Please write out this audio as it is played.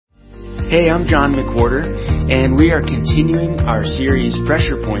Hey, I'm John McWhorter, and we are continuing our series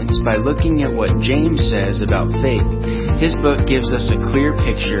Pressure Points by looking at what James says about faith. His book gives us a clear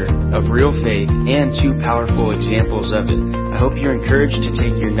picture of real faith and two powerful examples of it. I hope you're encouraged to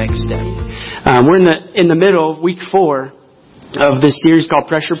take your next step. We're in the middle of week 4 of this series called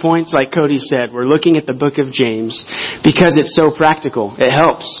Pressure Points. Like Cody said, we're looking at the book of James because it's so practical. It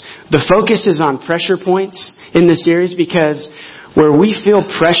helps. The focus is on pressure points in this series because where we feel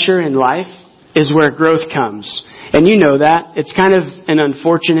pressure in life is where growth comes. And you know that. It's kind of an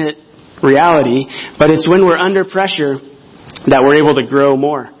unfortunate reality, but it's when we're under pressure that we're able to grow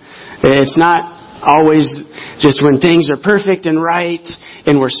more. It's not always just when things are perfect and right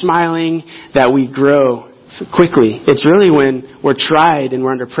and we're smiling that we grow quickly. It's really when we're tried and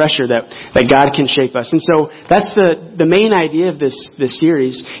we're under pressure that God can shape us. And so that's the main idea of this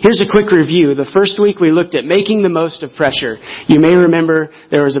series. Here's a quick review. The first week we looked at making the most of pressure. You may remember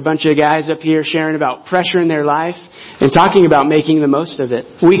there was a bunch of guys up here sharing about pressure in their life and talking about making the most of it.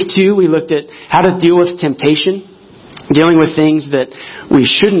 Week 2 we looked at how to deal with temptation, dealing with things that we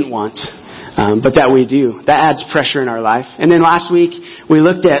shouldn't want, but that we do. That adds pressure in our life. And then last week we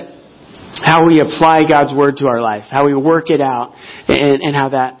looked at how we apply God's Word to our life, how we work it out, and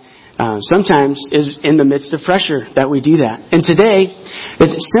how that sometimes is in the midst of pressure that we do that. And today,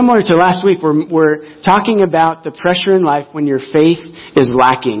 it's similar to last week. We're talking about the pressure in life when your faith is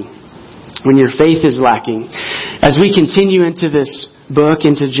lacking. When your faith is lacking. As we continue into this book,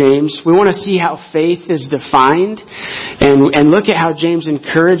 into James, we want to see how faith is defined and look at how James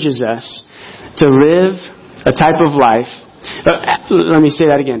encourages us to live a type of life. Let me say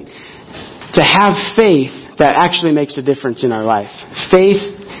that again. To have faith that actually makes a difference in our life. Faith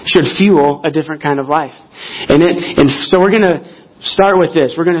should fuel a different kind of life. And so we're going to start with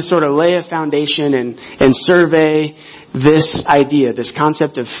this. We're going to sort of lay a foundation and survey this idea, this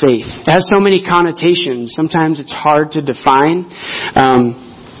concept of faith. It has so many connotations. Sometimes it's hard to define.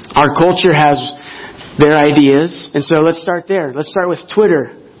 Our culture has their ideas. And so let's start there. Let's start with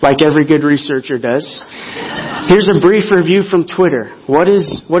Twitter, like every good researcher does. Here's a brief review from Twitter. What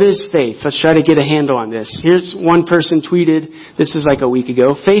is faith? Let's try to get a handle on this. Here's one person tweeted, this is like a week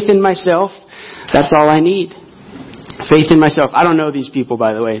ago, faith in myself, that's all I need. Faith in myself. I don't know these people,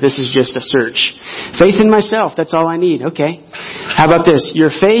 by the way. This is just a search. Faith in myself, that's all I need. Okay. How about this? Your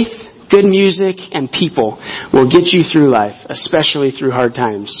faith, good music, and people will get you through life, especially through hard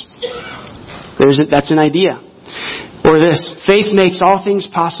times. That's an idea. Or this, faith makes all things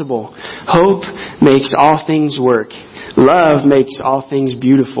possible. Hope makes all things work. Love makes all things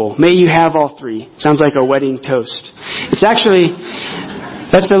beautiful. May you have all three. Sounds like a wedding toast. It's actually,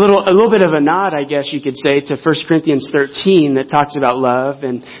 that's a little bit of a nod, I guess you could say, to 1 Corinthians 13 that talks about love.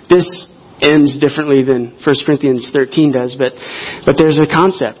 And this ends differently than 1 Corinthians 13 does, but there's a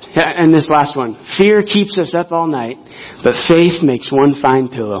concept. And this last one, fear keeps us up all night, but faith makes one fine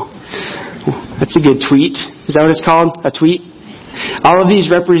pillow. That's a good tweet. Is that what it's called? A tweet? All of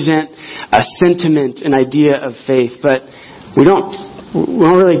these represent a sentiment, an idea of faith, but we don't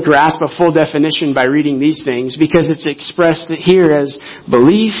really grasp a full definition by reading these things because it's expressed here as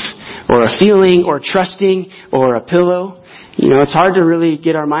belief or a feeling or trusting or a pillow. You know, it's hard to really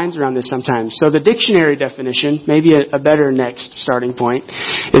get our minds around this sometimes. So the dictionary definition, maybe a better next starting point,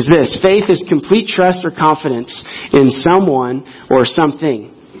 is this. Faith is complete trust or confidence in someone or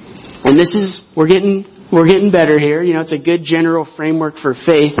something. And we're getting better here. You know, it's a good general framework for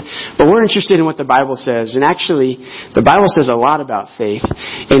faith, but we're interested in what the Bible says. And actually, the Bible says a lot about faith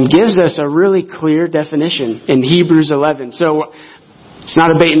and gives us a really clear definition in Hebrews 11. So it's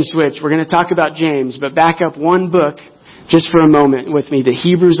not a bait and switch. We're going to talk about James, but back up one book just for a moment with me to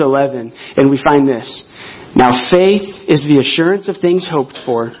Hebrews 11, and we find this. Now, faith is the assurance of things hoped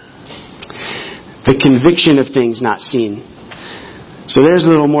for, the conviction of things not seen. So there's a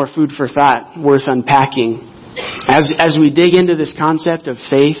little more food for thought worth unpacking. As we dig into this concept of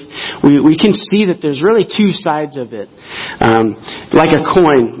faith, we can see that there's really two sides of it. Like a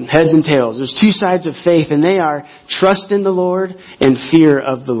coin, heads and tails. There's two sides of faith, and they are trust in the Lord and fear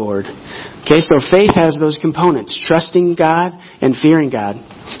of the Lord. Okay, so faith has those components, trusting God and fearing God.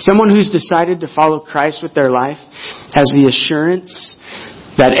 Someone who's decided to follow Christ with their life has the assurance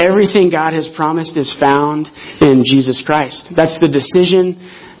that everything God has promised is found in Jesus Christ. That's the decision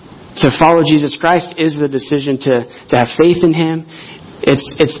to follow Jesus Christ, is the decision to have faith in Him.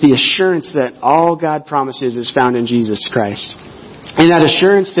 It's the assurance that all God promises is found in Jesus Christ. And that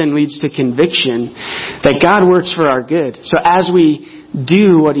assurance then leads to conviction that God works for our good. So as we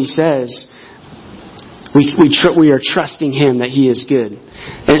do what He says, we are trusting Him that He is good.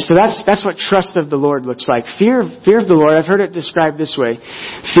 And so that's what trust of the Lord looks like. Fear of the Lord, I've heard it described this way.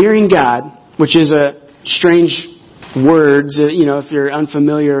 Fearing God, which is a strange word, if you're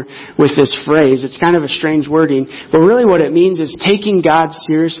unfamiliar with this phrase, it's kind of a strange wording. But really what it means is taking God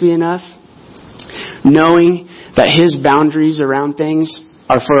seriously enough, knowing that His boundaries around things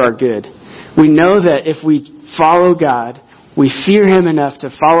are for our good. We know that if we follow God, we fear Him enough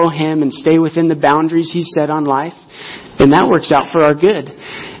to follow Him and stay within the boundaries He set on life, and that works out for our good.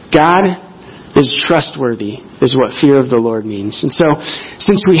 God is trustworthy, is what fear of the Lord means. And so,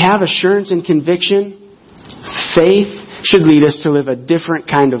 since we have assurance and conviction, faith should lead us to live a different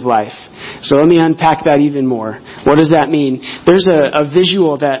kind of life. So let me unpack that even more. What does that mean? There's a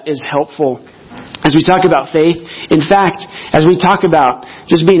visual that is helpful as we talk about faith. In fact, as we talk about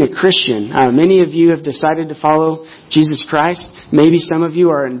just being a Christian, many of you have decided to follow Jesus Christ. Maybe some of you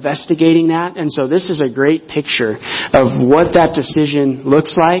are investigating that. And so this is a great picture of what that decision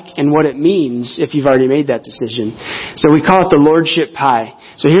looks like and what it means if you've already made that decision. So we call it the Lordship pie.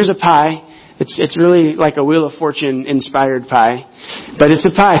 So here's a pie. It's really like a Wheel of Fortune inspired pie. But it's a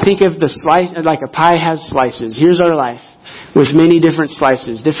pie. Think of the slice, like a pie has slices. Here's our life with many different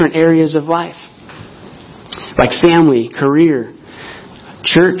slices, different areas of life. Like family, career,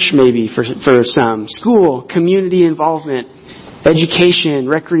 church maybe for some, school, community involvement, education,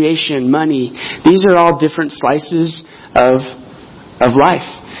 recreation, money. These are all different slices of life.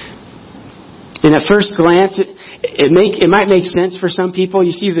 And at first glance, it might make sense for some people.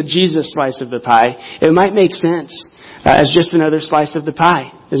 You see the Jesus slice of the pie. It might make sense as just another slice of the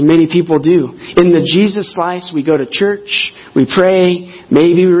pie, as many people do. In the Jesus slice, we go to church, we pray,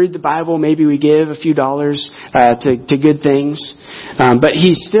 maybe we read the Bible, maybe we give a few dollars to good things. But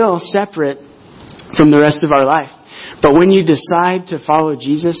He's still separate from the rest of our life. But when you decide to follow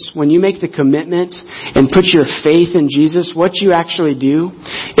Jesus, when you make the commitment and put your faith in Jesus, what you actually do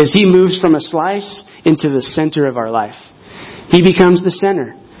is He moves from a slice into the center of our life. He becomes the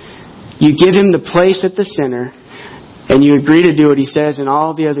center. You give Him the place at the center, and you agree to do what He says in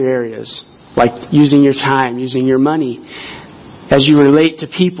all the other areas, like using your time, using your money, as you relate to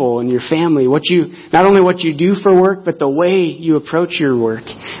people and your family, not only what you do for work, but the way you approach your work,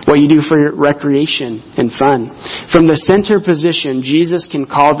 what you do for your recreation and fun. From the center position, Jesus can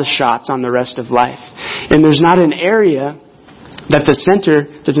call the shots on the rest of life. And there's not an area that the center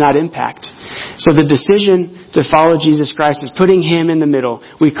does not impact. So the decision to follow Jesus Christ is putting Him in the middle.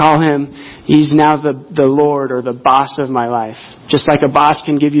 We call Him, He's now the Lord or the boss of my life. Just like a boss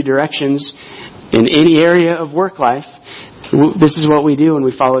can give you directions in any area of work life, this is what we do when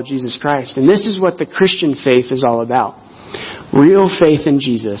we follow Jesus Christ. And this is what the Christian faith is all about. Real faith in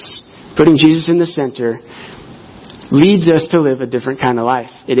Jesus, putting Jesus in the center, leads us to live a different kind of life.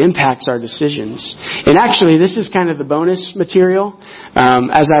 It impacts our decisions. And actually, this is kind of the bonus material.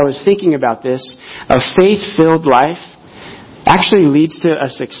 As I was thinking about this, a faith-filled life actually leads to a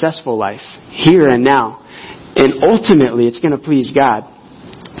successful life here and now. And ultimately, it's going to please God.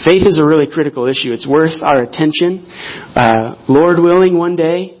 Faith is a really critical issue. It's worth our attention. Lord willing, one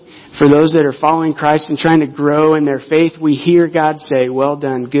day, for those that are following Christ and trying to grow in their faith, we hear God say, "Well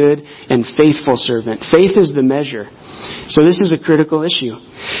done, good and faithful servant." Faith is the measure. So this is a critical issue.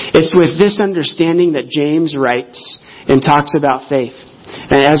 It's with this understanding that James writes and talks about faith.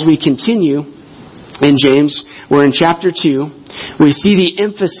 And as we continue in James, we're in chapter 2. We see the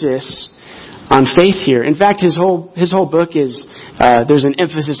emphasis on faith here. In fact, his whole book is there's an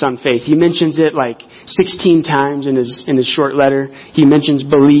emphasis on faith. He mentions it like 16 times in his short letter. He mentions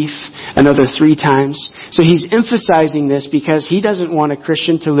belief another 3 times. So he's emphasizing this because he doesn't want a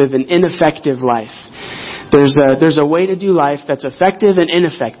Christian to live an ineffective life. There's a way to do life that's effective and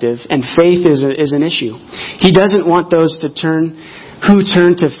ineffective, and faith is an issue. He doesn't want those who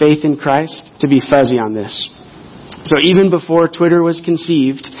turn to faith in Christ to be fuzzy on this. So even before Twitter was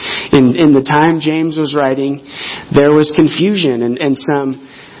conceived, in the time James was writing, there was confusion and some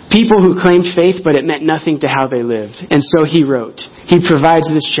people who claimed faith, but it meant nothing to how they lived. And so he wrote. He provides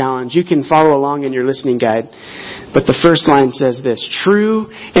this challenge. You can follow along in your listening guide. But the first line says this: true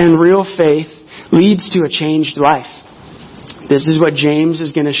and real faith leads to a changed life. This is what James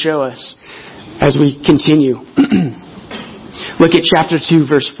is going to show us as we continue. Look at chapter 2,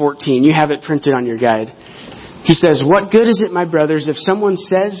 verse 14. You have it printed on your guide. He says, "What good is it, my brothers, if someone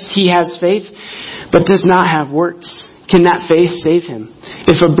says he has faith, but does not have works? Can that faith save him?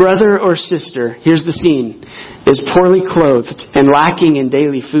 If a brother or sister," here's the scene, "is poorly clothed and lacking in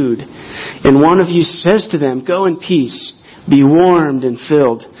daily food, and one of you says to them, 'Go in peace, be warmed and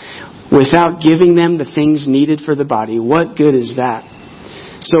filled,' without giving them the things needed for the body, what good is that?"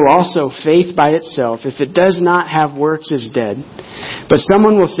 So also faith by itself, if it does not have works, is dead. But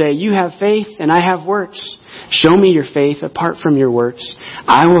someone will say, you have faith and I have works. Show me your faith apart from your works.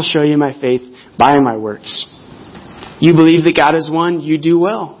 I will show you my faith by my works. You believe that God is one, you do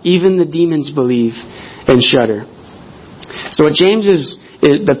well. Even the demons believe and shudder. So what James is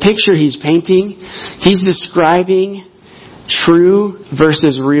the picture he's painting, he's describing true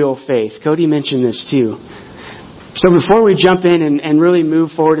versus real faith. Cody mentioned this too. So before we jump in and really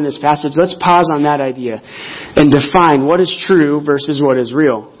move forward in this passage, let's pause on that idea and define what is true versus what is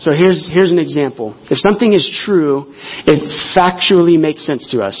real. So here's an example. If something is true, it factually makes sense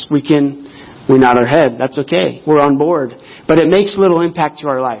to us. We nod our head. That's okay. We're on board. But it makes little impact to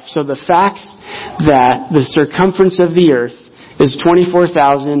our life. So the fact that the circumference of the earth is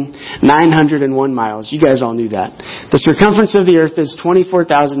 24,901 miles. You guys all knew that. The circumference of the earth is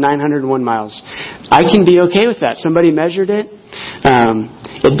 24,901 miles. I can be okay with that. Somebody measured it.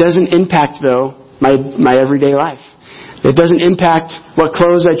 It doesn't impact, though, my everyday life. It doesn't impact what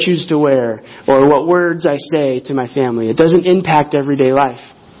clothes I choose to wear or what words I say to my family. It doesn't impact everyday life.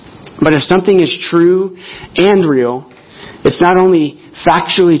 But if something is true and real, it's not only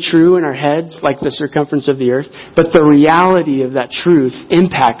factually true in our heads, like the circumference of the earth, but the reality of that truth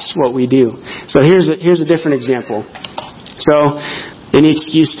impacts what we do. So here's a different example. So, any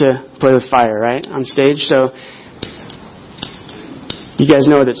excuse to play with fire, right, on stage? So, you guys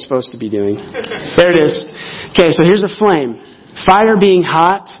know what it's supposed to be doing. There it is. Okay, so here's a flame. Fire being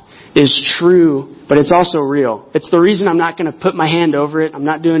hot is true, but it's also real. It's the reason I'm not going to put my hand over it. I'm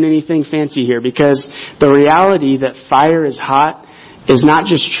not doing anything fancy here, because the reality that fire is hot is not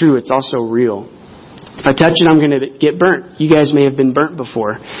just true, it's also real. If I touch it, I'm going to get burnt. You guys may have been burnt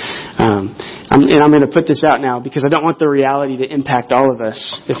before. And I'm going to put this out now because I don't want the reality to impact all of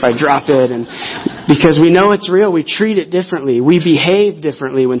us if I drop it. And because we know it's real, we treat it differently. We behave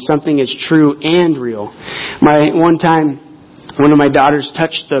differently when something is true and real. One time, one of my daughters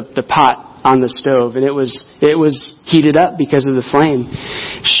touched the pot on the stove, and it was heated up because of the flame.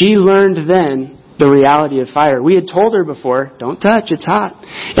 She learned then the reality of fire. We had told her before, don't touch, it's hot.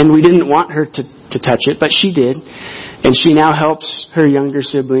 And we didn't want her to touch it, but she did. And she now helps her younger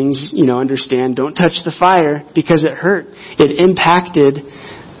siblings, understand, don't touch the fire because it hurt. It impacted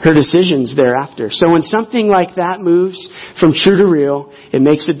her decisions thereafter. So when something like that moves from true to real, it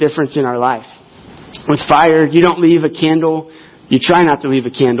makes a difference in our life. With fire, you don't leave a candle. You try not to leave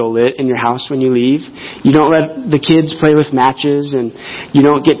a candle lit in your house when you leave. You don't let the kids play with matches, and you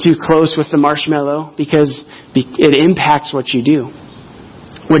don't get too close with the marshmallow because it impacts what you do.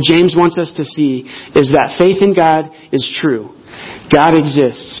 What James wants us to see is that faith in God is true. God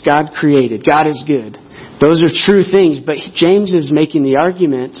exists. God created. God is good. Those are true things, but James is making the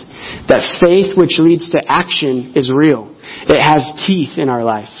argument that faith which leads to action is real. It has teeth in our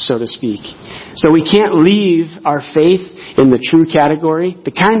life, so to speak. So we can't leave our faith in the true category.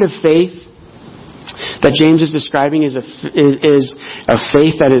 The kind of faith that James is describing is a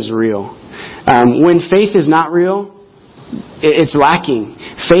faith that is real. When faith is not real, it's lacking.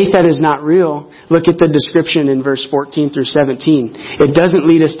 Faith that is not real, look at the description in verse 14 through 17. It doesn't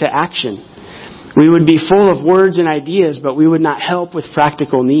lead us to action. We would be full of words and ideas, but we would not help with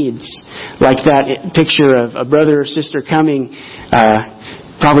practical needs. Like that picture of a brother or sister coming,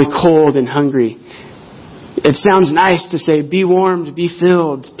 probably cold and hungry. It sounds nice to say, be warmed, be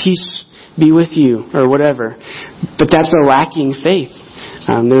filled, peace be with you, or whatever. But that's a lacking faith.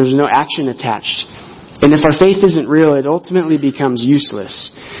 There's no action attached. And if our faith isn't real, it ultimately becomes useless.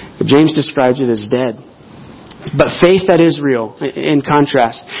 James describes it as dead. But faith that is real, in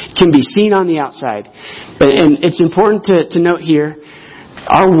contrast, can be seen on the outside. And it's important to note here,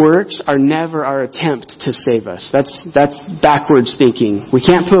 our works are never our attempt to save us. That's backwards thinking. We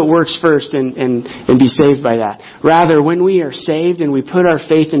can't put works first and be saved by that. Rather, when we are saved and we put our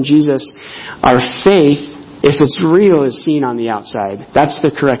faith in Jesus, our faith, if it's real, is seen on the outside. That's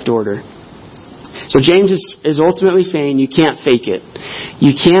the correct order. So James is ultimately saying you can't fake it.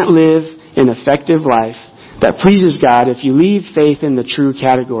 You can't live an effective life that pleases God if you leave faith in the true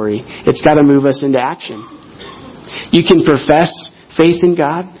category. It's got to move us into action. You can profess faith in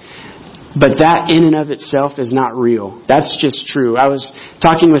God, but that in and of itself is not real. That's just true. I was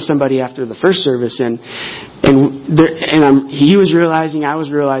talking with somebody after the first service, and he was realizing, I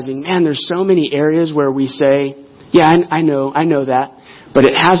was realizing, man, there's so many areas where we say, yeah, I know that, but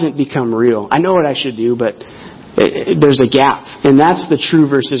it hasn't become real. I know what I should do, but there's a gap, and that's the true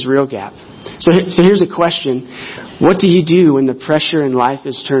versus real gap. So here's a question. What do you do when the pressure in life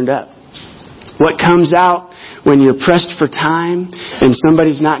is turned up? What comes out when you're pressed for time and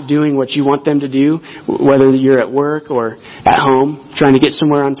somebody's not doing what you want them to do, whether you're at work or at home trying to get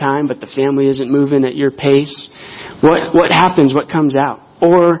somewhere on time, but the family isn't moving at your pace? What happens? What comes out?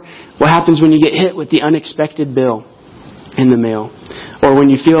 Or what happens when you get hit with the unexpected bill in the mail? Or when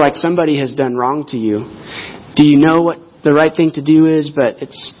you feel like somebody has done wrong to you? Do you know what the right thing to do is? But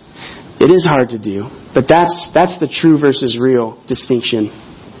it is hard to do. But that's the true versus real distinction.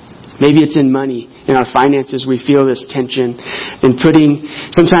 Maybe it's in money, in our finances. We feel this tension in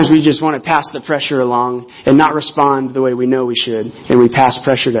sometimes we just want to pass the pressure along and not respond the way we know we should, and we pass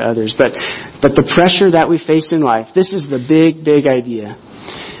pressure to others. But the pressure that we face in life, this is the big, big idea.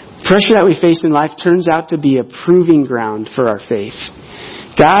 Pressure that we face in life turns out to be a proving ground for our faith.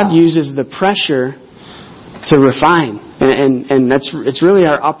 God uses the pressure to refine, and it's really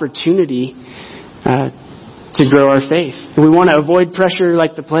our opportunity to grow our faith. We want to avoid pressure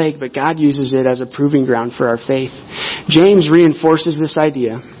like the plague, but God uses it as a proving ground for our faith. James reinforces this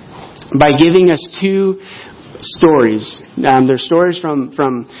idea by giving us two stories. They're stories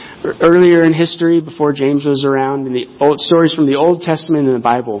from earlier in history, before James was around, and stories from the Old Testament and the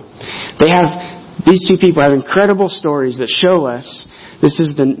Bible. These two people have incredible stories that show us, this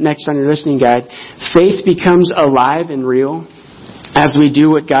is the next on your listening guide, faith becomes alive and real as we do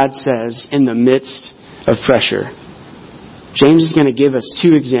what God says in the midst of pressure. James is going to give us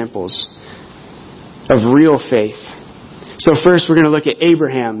two examples of real faith. So first, we're going to look at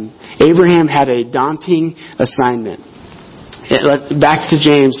Abraham. Abraham had a daunting assignment. Back to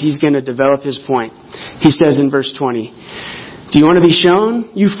James, he's going to develop his point. He says in verse 20, "Do you want to be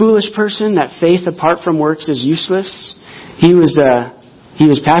shown, you foolish person, that faith apart from works is useless?" He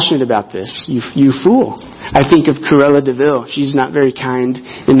was passionate about this. You fool. I think of Cruella de Vil. She's not very kind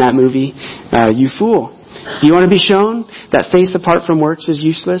in that movie. You fool. Do you want to be shown that faith apart from works is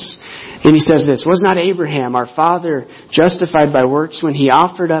useless? And he says this, "Was not Abraham, our father, justified by works when he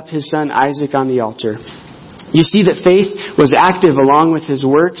offered up his son Isaac on the altar?" You see that faith was active along with his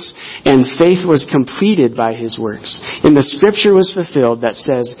works, and faith was completed by his works. And the scripture was fulfilled that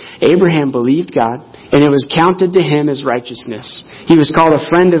says, "Abraham believed God, and it was counted to him as righteousness." He was called a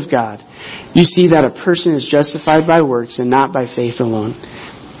friend of God. You see that a person is justified by works and not by faith alone.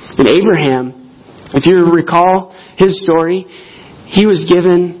 And Abraham, if you recall his story, he was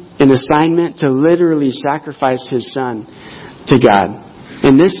given an assignment to literally sacrifice his son to God.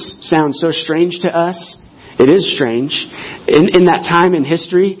 And this sounds so strange to us. It is strange. In that time in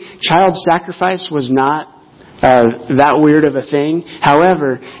history, child sacrifice was not that weird of a thing.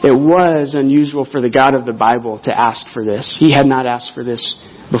 However, it was unusual for the God of the Bible to ask for this. He had not asked for this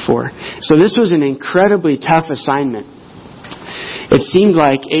before. So this was an incredibly tough assignment. It seemed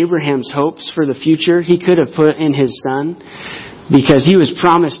like Abraham's hopes for the future he could have put in his son, because he was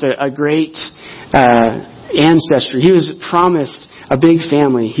promised a great ancestry. He was promised a big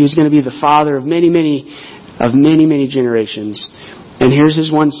family. He was going to be the father of many generations. And here's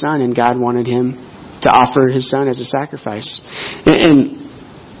his one son, and God wanted him to offer his son as a sacrifice. And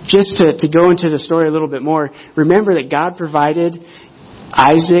just to go into the story a little bit more, remember that God provided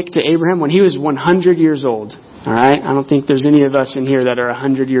Isaac to Abraham when he was 100 years old. All right? I don't think there's any of us in here that are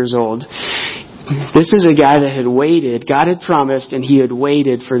 100 years old. This is a guy that had waited. God had promised, and he had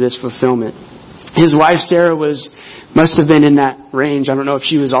waited for this fulfillment. His wife Sarah must have been in that range. I don't know if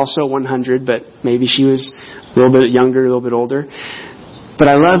she was also 100, but maybe she was a little bit younger, a little bit older. But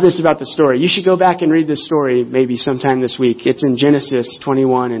I love this about the story. You should go back and read this story maybe sometime this week. It's in Genesis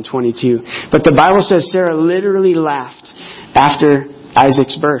 21 and 22. But the Bible says Sarah literally laughed after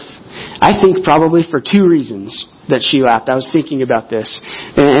Isaac's birth. I think probably for two reasons that she laughed. I was thinking about this.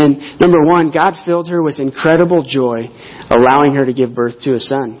 And number one, God filled her with incredible joy, allowing her to give birth to a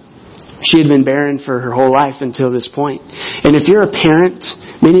son. She had been barren for her whole life until this point. And if you're a parent,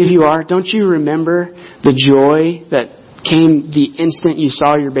 many of you are, don't you remember the joy that came the instant you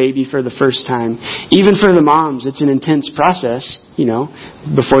saw your baby for the first time? Even for the moms, it's an intense process,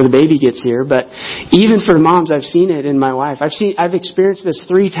 before the baby gets here. But even for moms, I've seen it in my wife. I've experienced this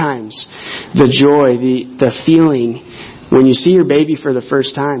 3 times. The joy, the feeling when you see your baby for the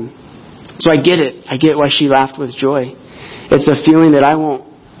first time. So I get it. I get why she laughed with joy. It's a feeling that I won't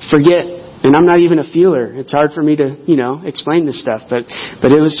forget. And I'm not even a feeler. It's hard for me to, explain this stuff. But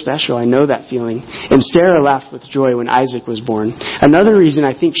it was special. I know that feeling. And Sarah laughed with joy when Isaac was born. Another reason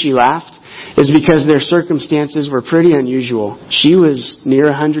I think she laughed is because their circumstances were pretty unusual. She was near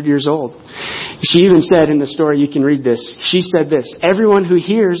 100 years old. She even said in the story, you can read this, she said this, "Everyone who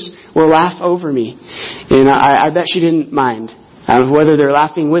hears will laugh over me." And I bet she didn't mind. Whether they're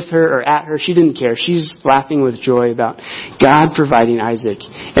laughing with her or at her, she didn't care. She's laughing with joy about God providing Isaac.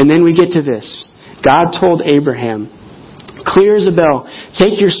 And then we get to this. God told Abraham, clear as a bell,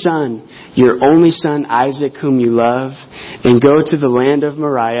 take your son, your only son Isaac, whom you love, and go to the land of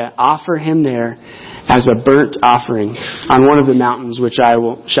Moriah. Offer him there as a burnt offering on one of the mountains, which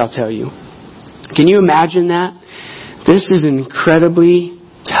shall tell you. Can you imagine that? This is an incredibly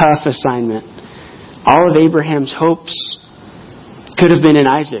tough assignment. All of Abraham's hopes could have been in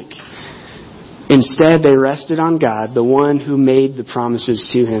Isaac. Instead, they rested on God, the one who made the promises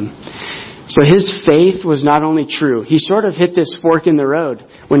to him. So his faith was not only true. He sort of hit this fork in the road.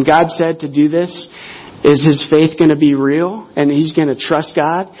 When God said to do this, is his faith going to be real and he's going to trust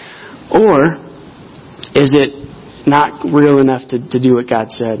God? Or is it not real enough to do what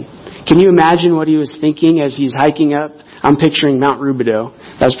God said? Can you imagine what he was thinking as he's hiking up? I'm picturing Mount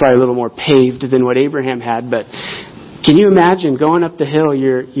Rubidoux. That's probably a little more paved than what Abraham had. But can you imagine going up the hill,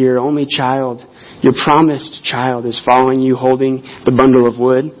 your only child, your promised child is following you holding the bundle of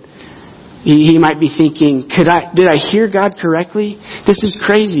wood? He might be thinking, did I hear God correctly? This is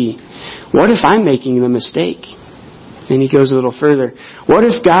crazy. What if I'm making the mistake? And he goes a little further. What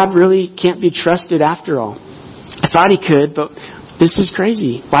if God really can't be trusted after all? I thought he could, but this is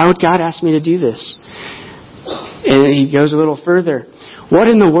crazy. Why would God ask me to do this? And he goes a little further. What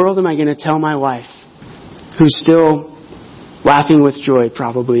in the world am I going to tell my wife, who's still laughing with joy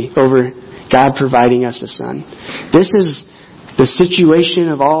probably over God providing us a son? This is the situation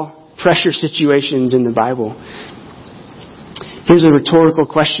of all pressure situations in the Bible. Here's a rhetorical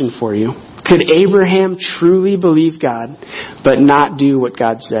question for you. Could Abraham truly believe God but not do what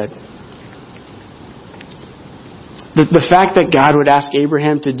God said? The fact that God would ask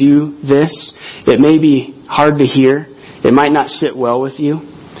Abraham to do this, it may be hard to hear. It might not sit well with you.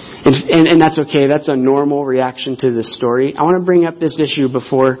 And that's okay. That's a normal reaction to this story. I want to bring up this issue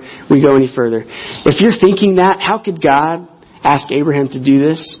before we go any further. If you're thinking that, how could God ask Abraham to do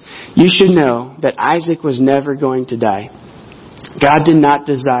this? You should know that Isaac was never going to die. God did not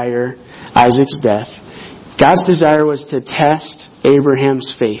desire Isaac's death. God's desire was to test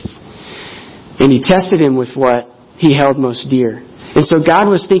Abraham's faith. And he tested him with what he held most dear. And so God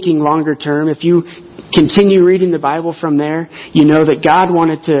was thinking longer term. If you continue reading the Bible from there, you know that God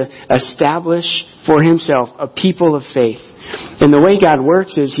wanted to establish for himself a people of faith. And the way God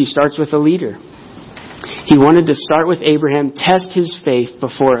works is he starts with a leader. He wanted to start with Abraham, test his faith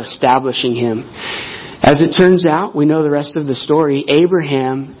before establishing him. As it turns out, we know the rest of the story.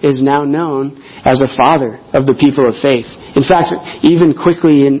 Abraham is now known as a father of the people of faith. In fact, even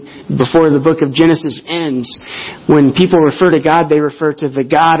quickly before the book of Genesis ends, when people refer to God, they refer to the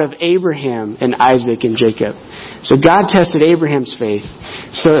God of Abraham and Isaac and Jacob. So God tested Abraham's faith.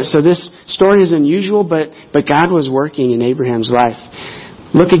 So this story is unusual, but God was working in Abraham's life.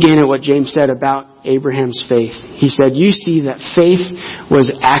 Look again at what James said about Abraham's faith. He said, you see that faith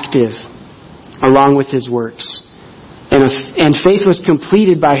was active along with his works. And faith was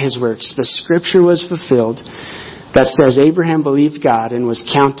completed by his works. The scripture was fulfilled that says Abraham believed God and was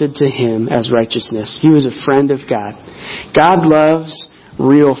counted to him as righteousness. He was a friend of God. God loves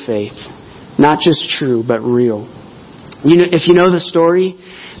real faith. Not just true, but real. If you know the story,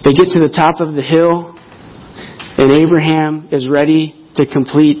 they get to the top of the hill and Abraham is ready to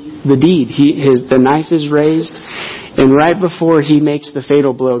complete the deed. The knife is raised, and right before he makes the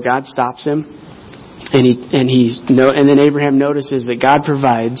fatal blow, God stops him. And then Abraham notices that God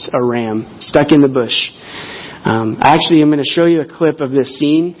provides a ram stuck in the bush. I'm going to show you a clip of this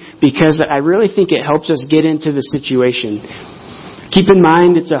scene because I really think it helps us get into the situation. Keep in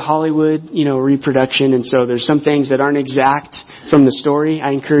mind it's a Hollywood, reproduction, and so there's some things that aren't exact from the story.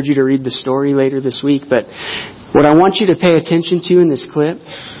 I encourage you to read the story later this week. But what I want you to pay attention to in this clip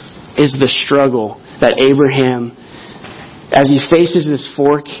is the struggle that Abraham, as he faces this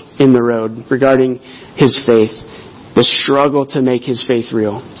fork in the road regarding his faith, the struggle to make his faith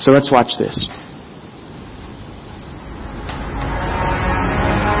real. So let's watch this.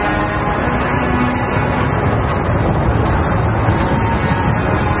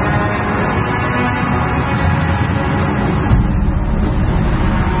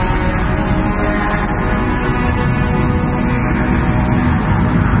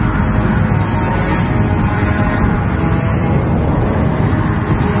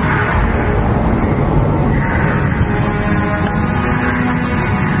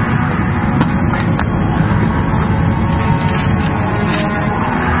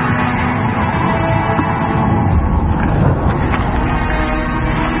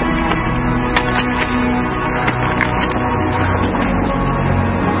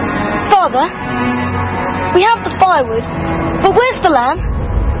 We have the firewood, but where's the lamb?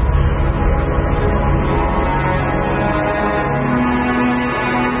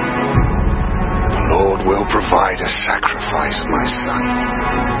 will provide a sacrifice, my son.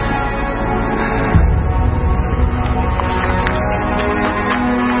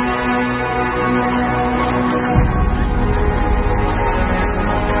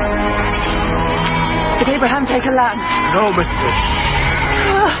 Did Abraham take a lamb? No, mistress.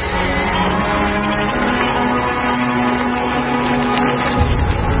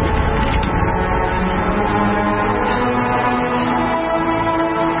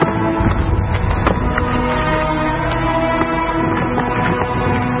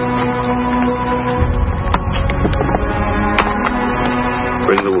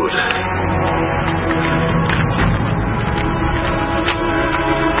 Bring the wood.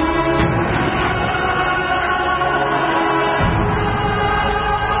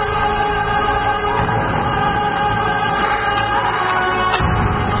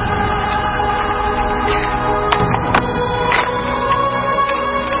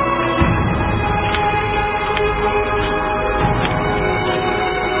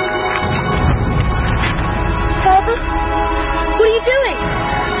 Father? What are you doing?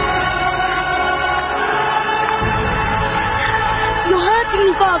 You're hurting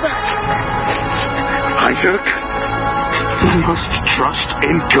me, Father. Isaac, you must trust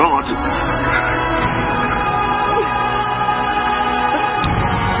in God.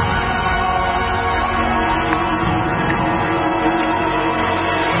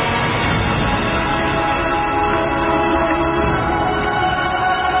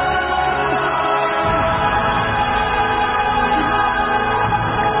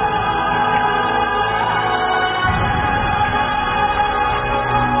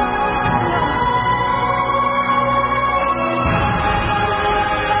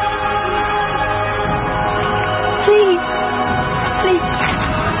 Please. Please.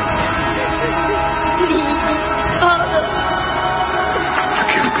 Please, Father.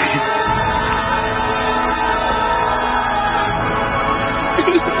 Forgive me.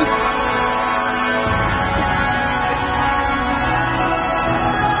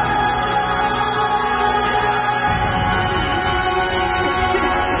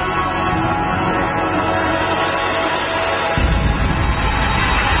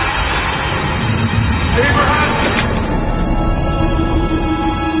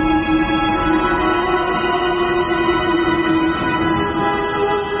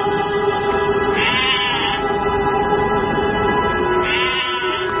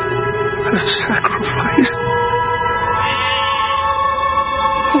 A sacrifice.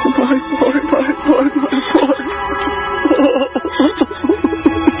 Oh, my boy, my boy, my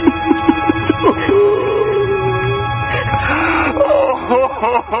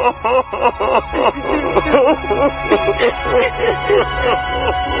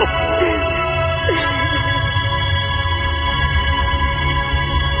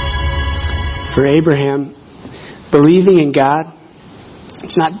For Abraham, believing in God,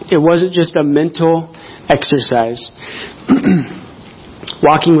 it wasn't just a mental exercise.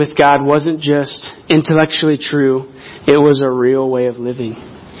 Walking with God wasn't just intellectually true, it was a real way of living.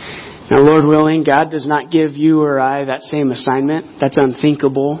 Now, Lord willing, God does not give you or I that same assignment. That's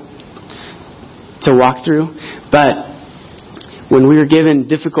unthinkable to walk through. But when we are given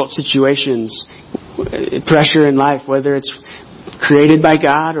difficult situations, pressure in life, whether it's created by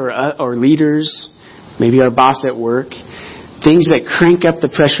God or leaders, maybe our boss at work, things that crank up the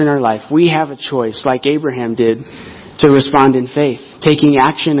pressure in our life, we have a choice, like Abraham did, to respond in faith, taking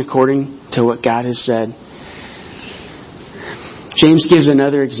action according to what God has said. James gives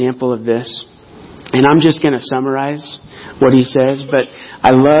another example of this, and I'm just going to summarize what he says, but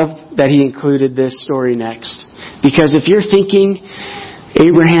I love that he included this story next. Because if you're thinking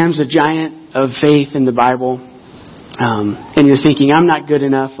Abraham's a giant of faith in the Bible, and you're thinking, I'm not good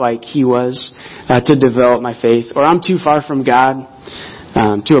enough like he was to develop my faith, or I'm too far from God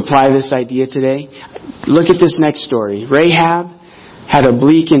to apply this idea today, look at this next story. Rahab had a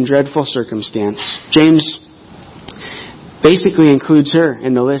bleak and dreadful circumstance. James basically includes her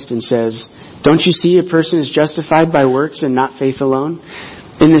in the list and says, don't you see a person is justified by works and not faith alone?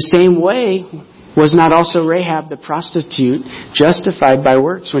 In the same way, was not also Rahab the prostitute justified by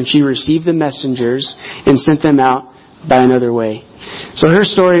works when she received the messengers and sent them out by another way? So her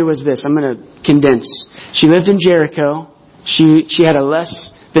story was this. I'm going to condense. She lived in Jericho. She had a less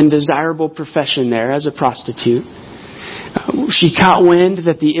than desirable profession there as a prostitute. She caught wind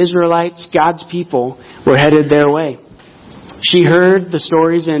that the Israelites, God's people, were headed their way. She heard the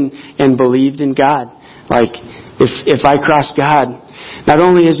stories and believed in God. Like, if I cross God, not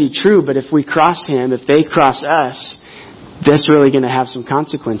only is He true, but if we cross Him, if they cross us, that's really going to have some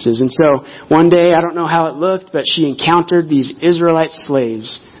consequences. And so one day, I don't know how it looked, but she encountered these Israelite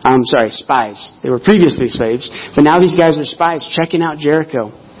spies. They were previously slaves, but now these guys are spies checking out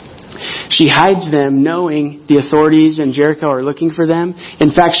Jericho. She hides them knowing the authorities in Jericho are looking for them.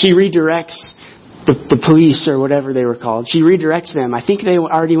 In fact, she redirects the police or whatever they were called. She redirects them. I think they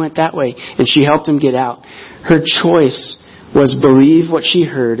already went that way, and she helped them get out. Her choice was believe what she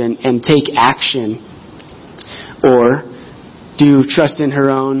heard and take action, or do trust in her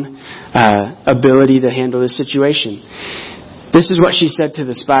own ability to handle the situation. This is what she said to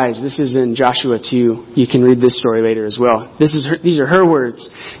the spies. This is in Joshua 2. You can read this story later as well. These are her words.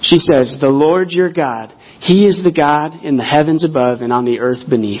 She says, "The Lord your God, He is the God in the heavens above and on the earth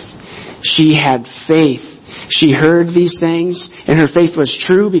beneath." She had faith. She heard these things, and her faith was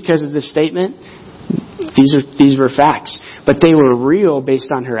true because of this statement. These were facts, but they were real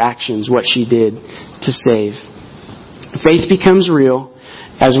based on her actions, what she did to save. Faith becomes real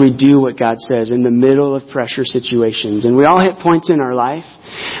as we do what God says in the middle of pressure situations. And we all hit points in our life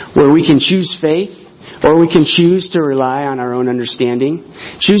where we can choose faith, or we can choose to rely on our own understanding.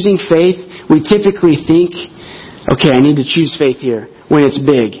 Choosing faith, we typically think, okay, I need to choose faith here when it's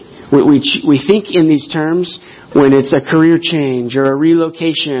big. We think in these terms when it's a career change or a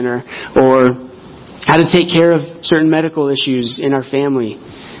relocation or how to take care of certain medical issues in our family.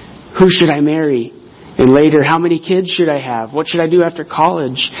 Who should I marry? And later, how many kids should I have? What should I do after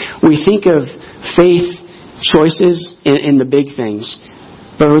college? We think of faith choices in the big things.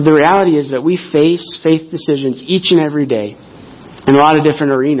 But the reality is that we face faith decisions each and every day in a lot of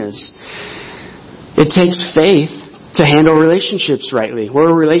different arenas. It takes faith to handle relationships rightly.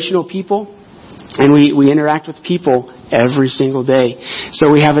 We're a relational people, and we interact with people every single day.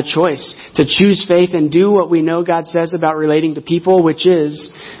 So we have a choice to choose faith and do what we know God says about relating to people, which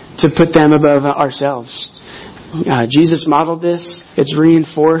is to put them above ourselves. Jesus modeled this. It's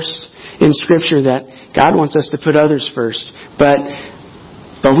reinforced in Scripture that God wants us to put others first. But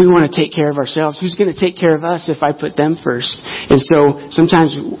we want to take care of ourselves. Who's going to take care of us if I put them first? And so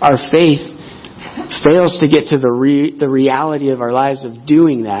sometimes our faith fails to get to the reality of our lives of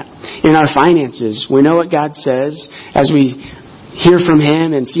doing that. In our finances, we know what God says as we hear from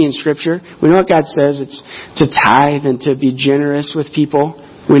Him and see in Scripture. We know what God says. It's to tithe and to be generous with people.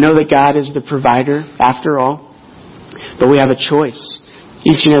 We know that God is the provider after all. But we have a choice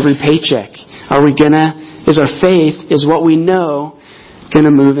each and every paycheck. Is our faith, is what we know, going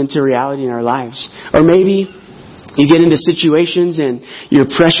to move into reality in our lives? Or maybe you get into situations and you're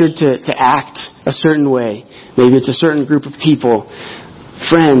pressured to act a certain way. Maybe it's a certain group of people,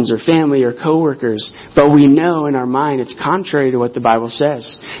 friends or family or coworkers. But we know in our mind it's contrary to what the Bible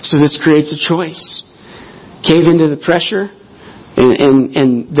says. So this creates a choice. Cave into the pressure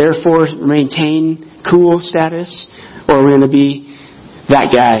and therefore maintain cool status, or we're going to be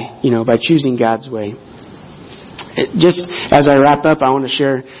that guy, by choosing God's way. Just as I wrap up, I want to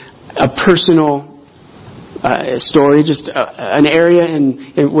share a personal story, just an area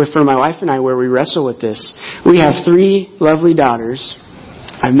for my wife and I where we wrestle with this. We have 3 lovely daughters.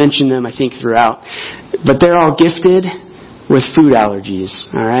 I've mentioned them, I think, throughout. But they're all gifted with food allergies,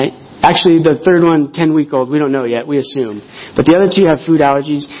 all right? Actually, the third one, 10-week-old, we don't know yet, we assume. But the other 2 have food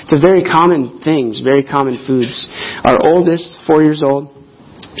allergies to very common things, very common foods. Our oldest, 4 years old,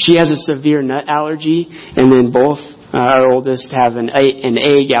 she has a severe nut allergy, and then both our oldest have an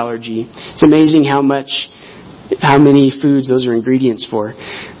egg allergy. It's amazing how many foods those are ingredients for.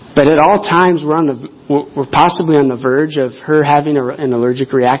 But at all times, we're possibly on the verge of her having an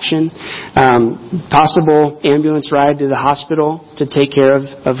allergic reaction. Possible ambulance ride to the hospital to take care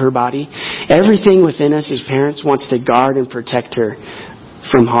of her body. Everything within us as parents wants to guard and protect her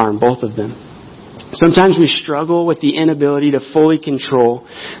from harm, both of them. Sometimes we struggle with the inability to fully control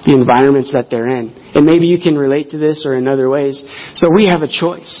the environments that they're in. And maybe you can relate to this or in other ways. So we have a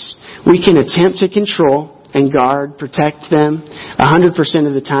choice. We can attempt to control and guard, protect them 100%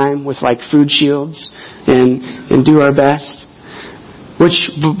 of the time with food shields and do our best.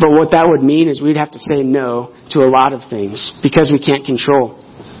 But what that would mean is we'd have to say no to a lot of things because we can't control.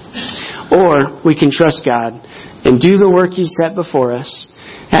 Or we can trust God and do the work He's set before us.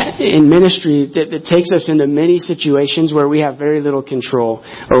 In ministry, it takes us into many situations where we have very little control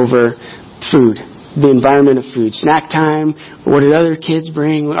over food. The environment of food, snack time. What did other kids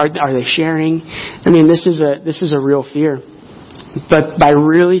bring? Are they sharing? I mean, this is a real fear. But by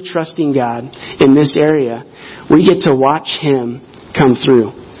really trusting God in this area, we get to watch Him come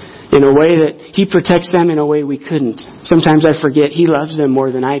through in a way that He protects them in a way we couldn't. Sometimes I forget He loves them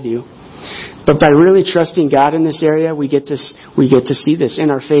more than I do. But by really trusting God in this area, we get to see this,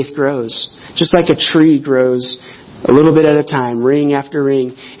 and our faith grows. Just like a tree grows a little bit at a time, ring after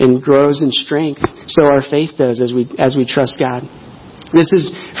ring, and grows in strength. So our faith does as we trust God.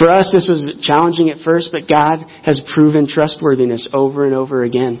 For us, this was challenging at first, but God has proven trustworthiness over and over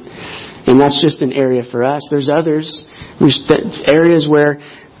again. And that's just an area for us. There's others, areas where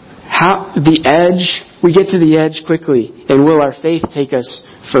we get to the edge quickly, and will our faith take us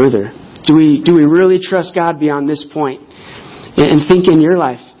further? Do we really trust God beyond this point? And think in your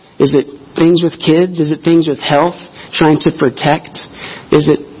life, is it things with kids? Is it things with health, trying to protect? Is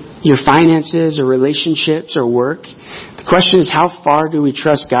it your finances or relationships or work? The question is, how far do we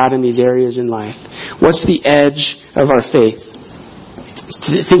trust God in these areas in life? What's the edge of our faith?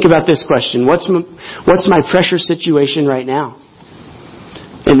 Think about this question. What's my pressure situation right now?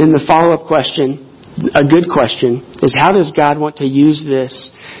 And then the follow-up question, a good question, is how does God want to use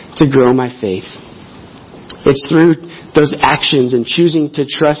this to grow my faith? It's through those actions and choosing to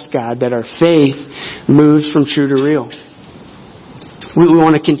trust God that our faith moves from true to real. We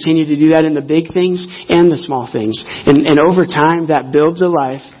want to continue to do that in the big things and the small things. And over time, that builds a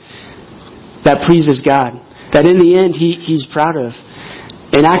life that pleases God, that in the end, He's proud of.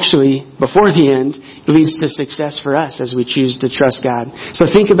 And actually, before the end, it leads to success for us as we choose to trust God. So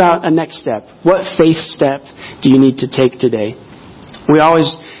think about a next step. What faith step do you need to take today? We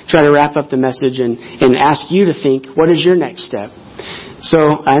always try to wrap up the message and ask you to think, what is your next step?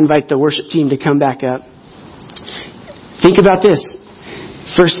 So I invite the worship team to come back up. Think about this.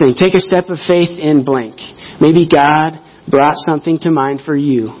 First thing, take a step of faith in blank. Maybe God brought something to mind for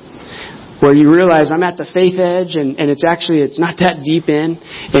you where you realize I'm at the faith edge and it's not that deep in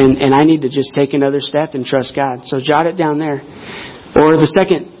and I need to just take another step and trust God. So jot it down there. Or the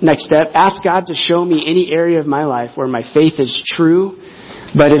second next step, ask God to show me any area of my life where my faith is true,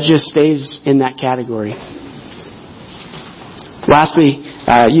 but it just stays in that category. Lastly,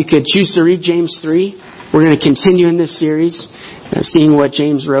 you could choose to read James 3. We're going to continue in this series, seeing what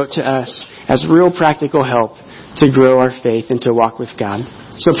James wrote to us as real practical help to grow our faith and to walk with God.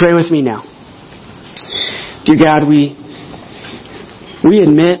 So pray with me now. Dear God, we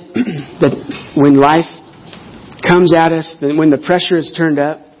admit that when life comes at us, when the pressure is turned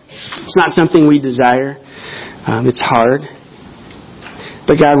up, it's not something we desire. It's hard.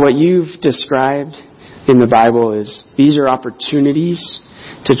 But God, what you've described in the Bible is these are opportunities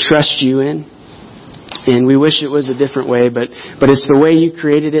to trust you in. And we wish it was a different way, but it's the way you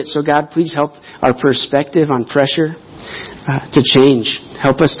created it. So God, please help our perspective on pressure to change.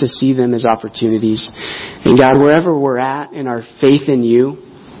 Help us to see them as opportunities. And God, wherever we're at in our faith in you,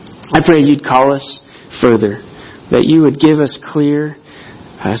 I pray you'd call us further. That you would give us clear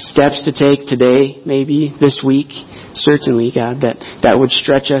steps to take today, maybe this week. Certainly, God, that would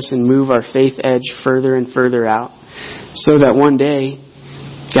stretch us and move our faith edge further and further out. So that one day,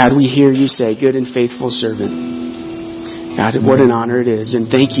 God, we hear you say, good and faithful servant. God, what an honor it is. And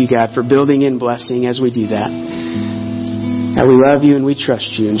thank you, God, for building in blessing as we do that. God, we love you and we trust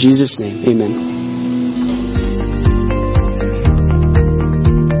you. In Jesus' name, amen.